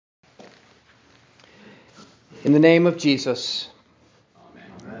In the name of Jesus.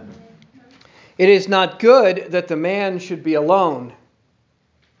 Amen. It is not good that the man should be alone,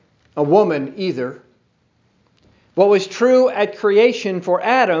 a woman either. What was true at creation for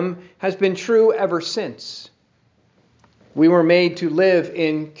Adam has been true ever since. We were made to live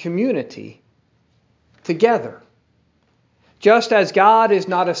in community, together. Just as God is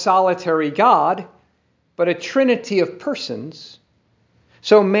not a solitary God, but a trinity of persons,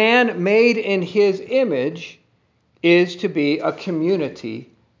 so man made in his image is to be a community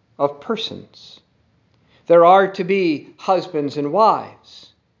of persons. There are to be husbands and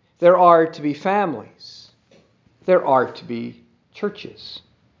wives. There are to be families. There are to be churches.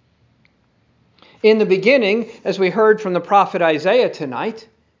 In the beginning, as we heard from the prophet Isaiah tonight,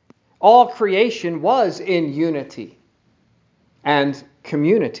 all creation was in unity and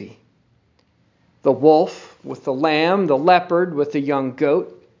community. The wolf with the lamb, the leopard with the young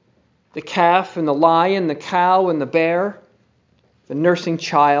goat, the calf and the lion, the cow and the bear, the nursing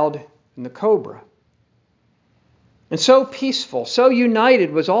child and the cobra. And so peaceful, so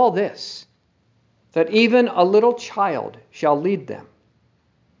united was all this, that even a little child shall lead them.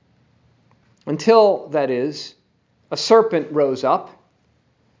 Until, that is, a serpent rose up,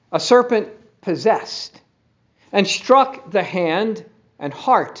 a serpent possessed, and struck the hand and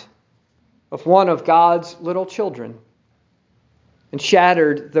heart of one of God's little children, and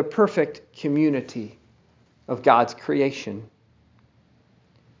shattered the perfect community of God's creation.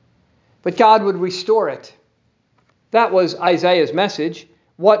 But God would restore it. That was Isaiah's message.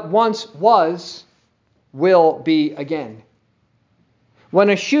 What once was will be again. When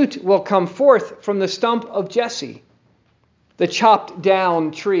a shoot will come forth from the stump of Jesse, the chopped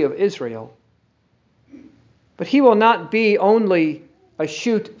down tree of Israel. But he will not be only a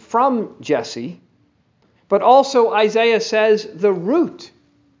shoot from Jesse, but also, Isaiah says, the root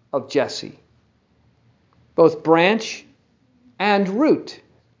of Jesse. Both branch and root,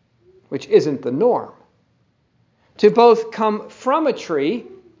 which isn't the norm. To both come from a tree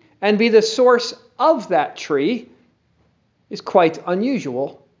and be the source of that tree is quite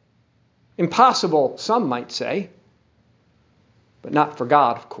unusual. Impossible, some might say, but not for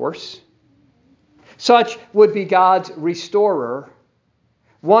God, of course. Such would be God's restorer,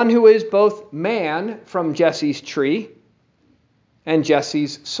 one who is both man from Jesse's tree and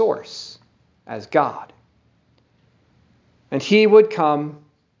Jesse's source as God. And he would come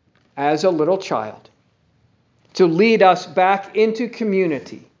as a little child to lead us back into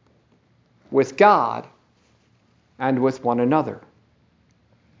community with God and with one another.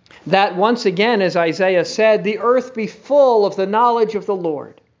 That once again, as Isaiah said, the earth be full of the knowledge of the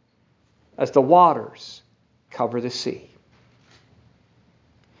Lord as the waters cover the sea.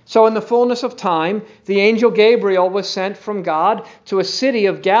 So in the fullness of time, the angel Gabriel was sent from God to a city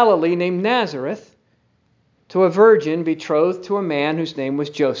of Galilee named Nazareth, to a virgin betrothed to a man whose name was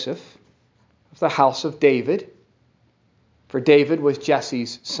Joseph, of the house of David, for David was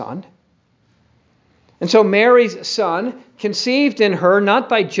Jesse's son. And so Mary's son, conceived in her not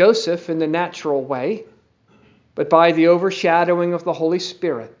by Joseph in the natural way, but by the overshadowing of the Holy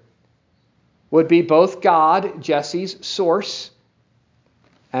Spirit, would be both God, Jesse's source,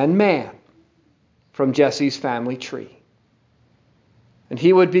 and man from Jesse's family tree. And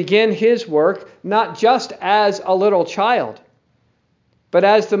he would begin his work not just as a little child, but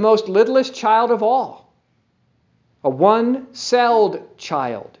as the most littlest child of all, a one-celled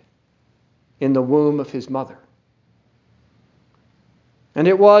child in the womb of his mother. And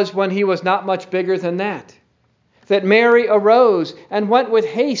it was when he was not much bigger than that Mary arose and went with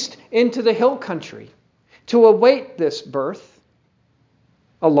haste into the hill country to await this birth,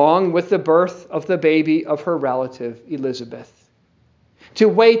 along with the birth of the baby of her relative Elizabeth. To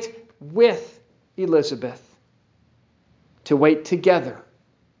wait with Elizabeth. To wait together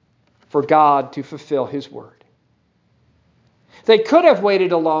for God to fulfill his word. They could have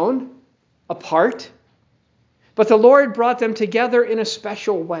waited alone, apart, but the Lord brought them together in a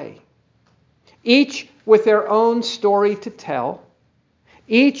special way. Each with their own story to tell,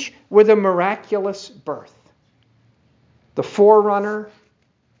 each with a miraculous birth. The forerunner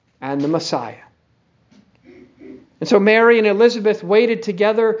and the Messiah. And so Mary and Elizabeth waited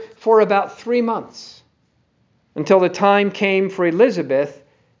together for about 3 months until the time came for Elizabeth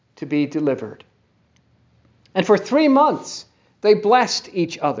to be delivered. And for 3 months they blessed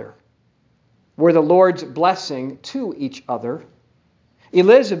each other, were the Lord's blessing to each other.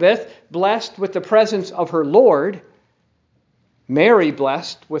 Elizabeth blessed with the presence of her Lord, Mary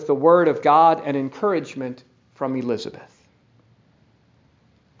blessed with the word of God and encouragement from Elizabeth.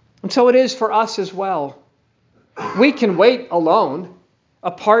 And so it is for us as well. We can wait alone,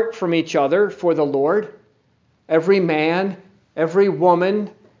 apart from each other, for the Lord. every man, every woman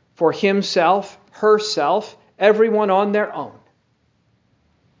for himself, herself, everyone on their own.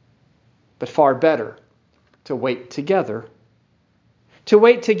 But far better to wait together. To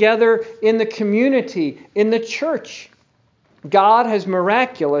wait together in the community, in the church God has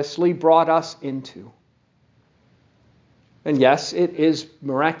miraculously brought us into. And yes, it is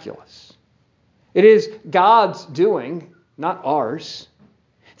miraculous. It is God's doing, not ours,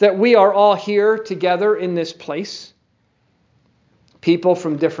 that we are all here together in this place. People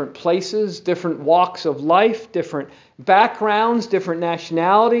from different places, different walks of life, different backgrounds, different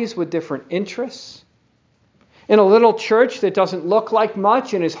nationalities with different interests. In a little church that doesn't look like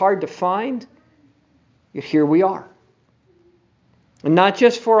much and is hard to find, yet here we are. And not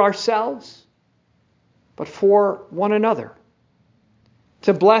just for ourselves, but for one another.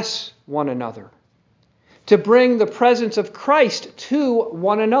 To bless one another. To bring the presence of Christ to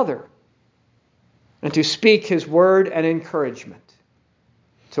one another. And to speak His word and encouragement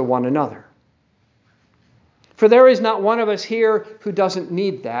to one another. For there is not one of us here who doesn't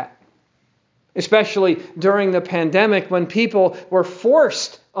need that. Especially during the pandemic when people were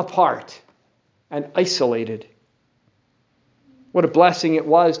forced apart and isolated. What a blessing it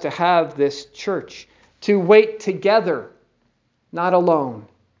was to have this church, to wait together, not alone,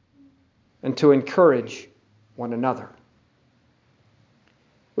 and to encourage one another.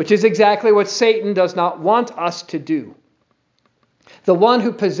 Which is exactly what Satan does not want us to do. The one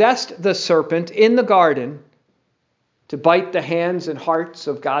who possessed the serpent in the garden to bite the hands and hearts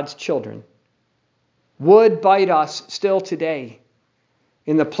of God's children would bite us still today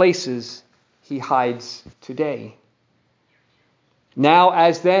in the places he hides today. Now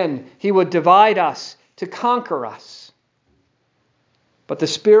as then, he would divide us to conquer us. But the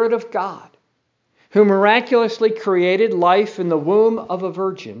Spirit of God, who miraculously created life in the womb of a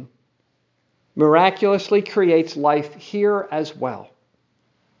virgin, miraculously creates life here as well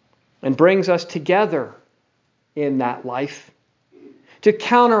and brings us together in that life to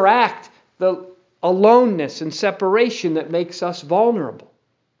counteract the aloneness and separation that makes us vulnerable,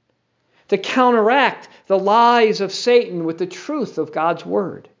 to counteract the lies of Satan with the truth of God's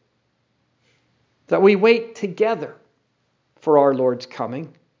word, that we wait together for our Lord's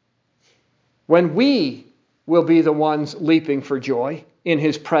coming, when we will be the ones leaping for joy in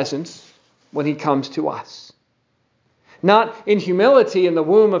His presence when He comes to us. Not in humility in the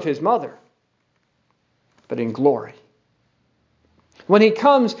womb of His mother, but in glory. When He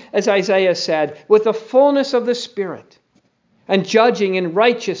comes, as Isaiah said, with the fullness of the Spirit, and judging in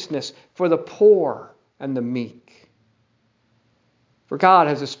righteousness for the poor and the meek. For God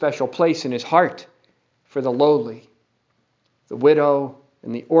has a special place in His heart for the lowly, the widow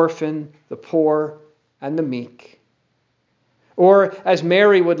and the orphan, the poor and the meek. Or, as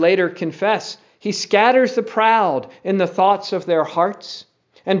Mary would later confess, He scatters the proud in the thoughts of their hearts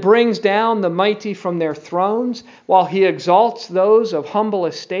and brings down the mighty from their thrones, while He exalts those of humble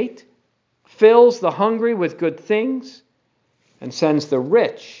estate, fills the hungry with good things, and sends the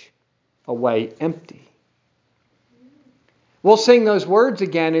rich away empty. We'll sing those words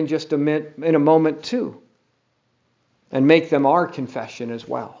again in just in a moment too, and make them our confession as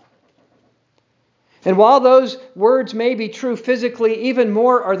well. And while those words may be true physically, even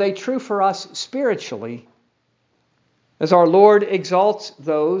more are they true for us spiritually, as our Lord exalts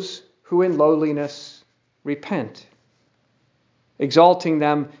those who in lowliness repent, exalting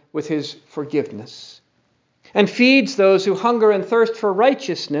them with His forgiveness, and feeds those who hunger and thirst for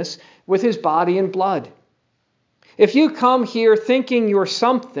righteousness with His body and blood. If you come here thinking you're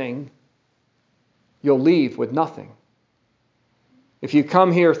something, you'll leave with nothing. If you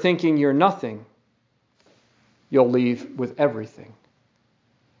come here thinking you're nothing, you'll leave with everything.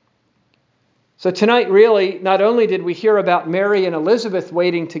 So tonight, really, not only did we hear about Mary and Elizabeth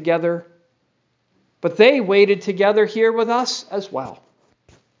waiting together, but they waited together here with us as well,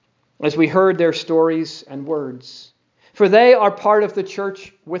 as we heard their stories and words. For they are part of the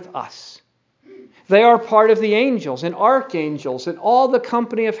church with us. They are part of the angels and archangels and all the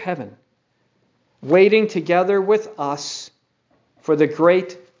company of heaven, waiting together with us for the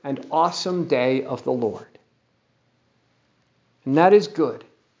great and awesome day of the Lord. And that is good.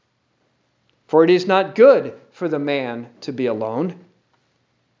 For it is not good for the man to be alone,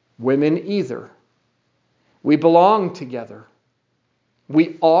 women either. We belong together.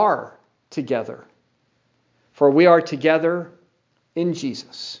 We are together. For we are together in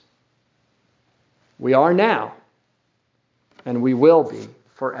Jesus. We are now, and we will be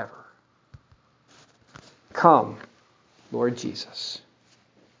forever. Come, Lord Jesus.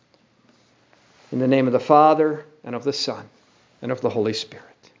 In the name of the Father, and of the Son, and of the Holy Spirit.